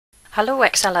Hello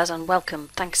Excelers and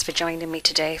welcome. Thanks for joining me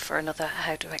today for another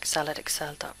How to Excel at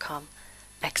Excel.com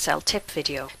Excel tip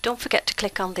video. Don't forget to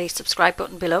click on the subscribe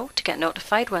button below to get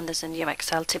notified when there's a new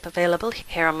Excel tip available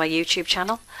here on my YouTube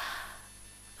channel.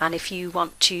 And if you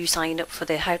want to sign up for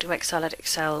the How to Excel at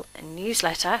Excel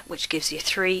newsletter, which gives you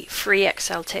 3 free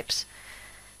Excel tips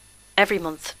every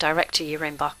month direct to your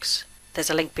inbox, there's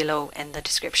a link below in the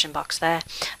description box there.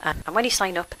 And when you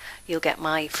sign up, you'll get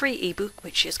my free ebook,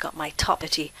 which has got my top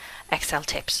 30 Excel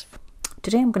tips.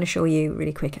 Today I'm going to show you a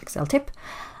really quick Excel tip,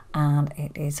 and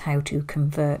it is how to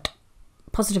convert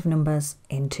positive numbers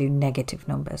into negative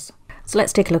numbers. So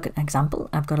let's take a look at an example.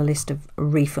 I've got a list of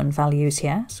refund values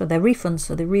here. So they're refunds,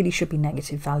 so they really should be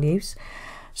negative values.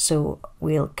 So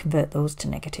we'll convert those to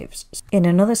negatives. In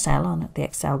another cell on the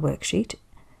Excel worksheet,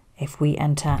 if we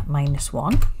enter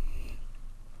 -1,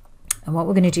 and what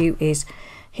we're going to do is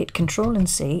hit Control and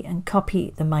C and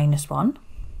copy the -1.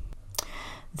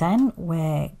 Then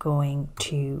we're going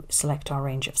to select our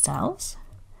range of cells,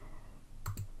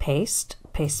 paste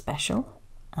special,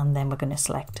 and then we're going to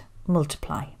select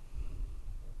multiply.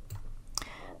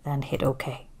 Then hit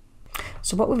OK.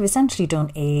 So what we've essentially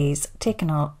done is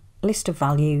taken our list of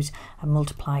values and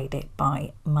multiplied it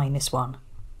by -1.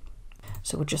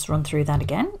 So we'll just run through that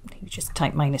again. You just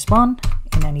type -1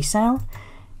 in any cell,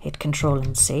 hit Control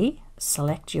and C,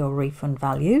 select your refund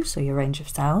value, so your range of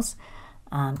cells,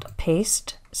 and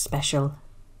paste, special,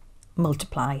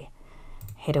 multiply,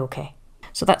 hit OK.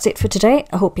 So that's it for today.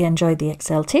 I hope you enjoyed the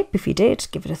Excel tip. If you did,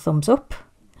 give it a thumbs up.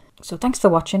 So thanks for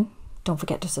watching. Don't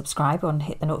forget to subscribe and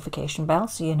hit the notification bell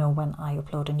so you know when I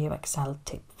upload a new Excel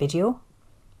tip video.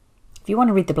 If you want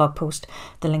to read the blog post,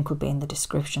 the link will be in the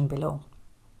description below.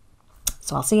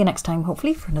 So I'll see you next time,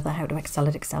 hopefully, for another How to Excel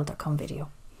at Excel.com video.